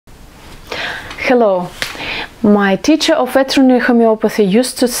Hello. My teacher of veterinary homeopathy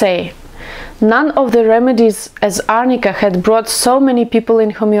used to say, none of the remedies as Arnica had brought so many people in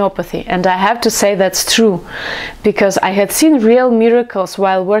homeopathy, and I have to say that's true, because I had seen real miracles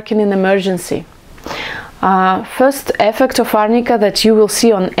while working in emergency. First effect of Arnica that you will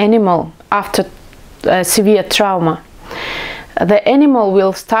see on animal after severe trauma. The animal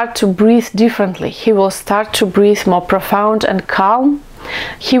will start to breathe differently. He will start to breathe more profound and calm.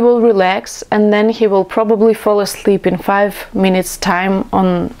 He will relax, and then he will probably fall asleep in 5 minutes time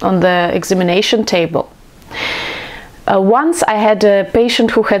on the examination table. Once I had a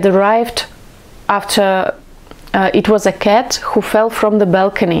patient who had arrived after it was a cat who fell from the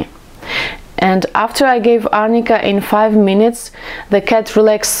balcony. And after I gave Arnica in 5 minutes, the cat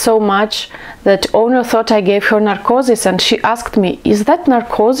relaxed so much that owner thought I gave her narcosis, and she asked me, "Is that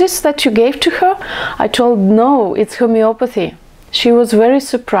narcosis that you gave to her?" I told, "No, it's homeopathy." She was very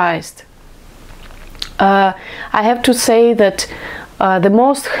surprised. I have to say that the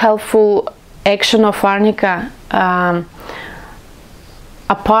most helpful action of Arnica,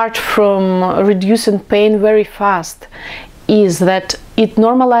 apart from reducing pain very fast, is that it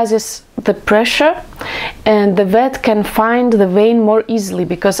normalizes the pressure, and the vet can find the vein more easily,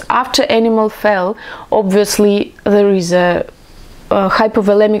 because after animal fell, obviously there is a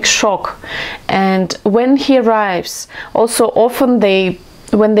hypovolemic shock, and when he arrives, also often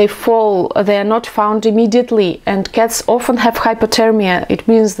when they fall, they are not found immediately, and cats often have hypothermia. It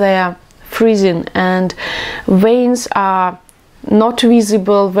means they are freezing, and veins are not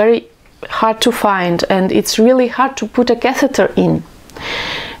visible, very hard to find, and it's really hard to put a catheter in.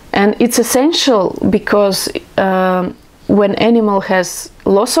 And it's essential because when animal has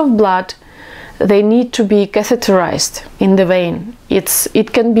loss of blood, they need to be catheterized in the vein.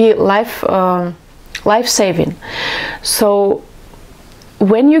 It can be life-saving. So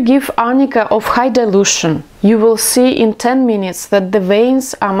when you give Arnica of high dilution, you will see in 10 minutes that the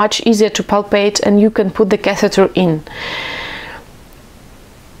veins are much easier to palpate, and you can put the catheter in.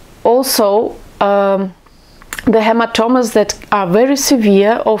 Also, the hematomas that are very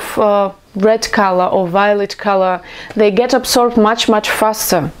severe of red color or violet color, they get absorbed much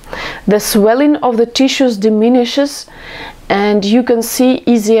faster. The swelling of the tissues diminishes, and you can see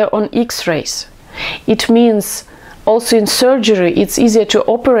easier on X-rays. It means also in surgery it's easier to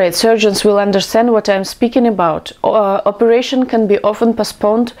operate. Surgeons will understand what I'm speaking about. Operation can be often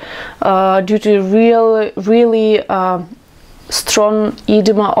postponed due to really strong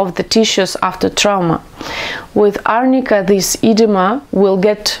edema of the tissues after trauma. With Arnica, this edema will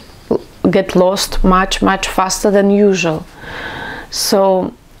get lost much faster than usual.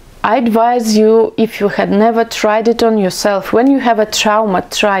 So I advise you, if you had never tried it on yourself, when you have a trauma,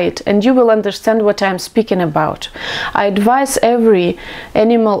 try it, and you will understand what I'm speaking about. I advise every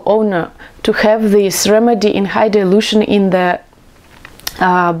animal owner to have this remedy in high dilution in the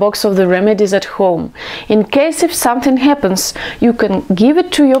box of the remedies at home. In case if something happens, you can give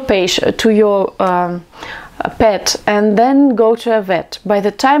it to your patient, to your pet, and then go to a vet. By the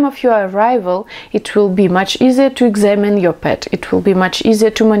time of your arrival, it will be much easier to examine your pet. It will be much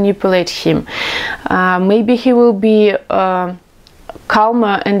easier to manipulate him. Maybe he will be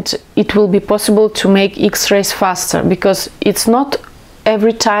calmer, and it will be possible to make X-rays faster, because it's not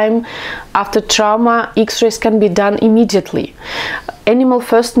every time after trauma X-rays can be done immediately. Animal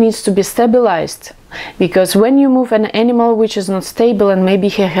first needs to be stabilized, because when you move an animal which is not stable, and maybe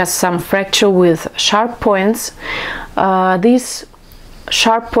he has some fracture with sharp points, these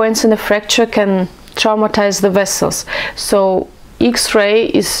sharp points in the fracture can traumatize the vessels. So X-ray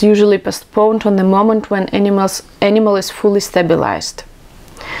is usually postponed on the moment when animal is fully stabilized.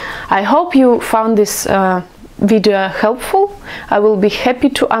 I hope you found this video helpful. I will be happy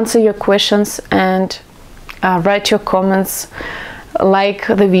to answer your questions, and write your comments, like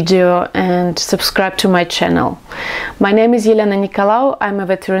the video, and subscribe to my channel. My name is Elena Nicolau. I'm a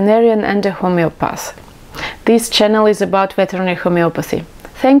veterinarian and a homeopath. This channel is about veterinary homeopathy.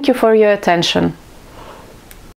 Thank you for your attention.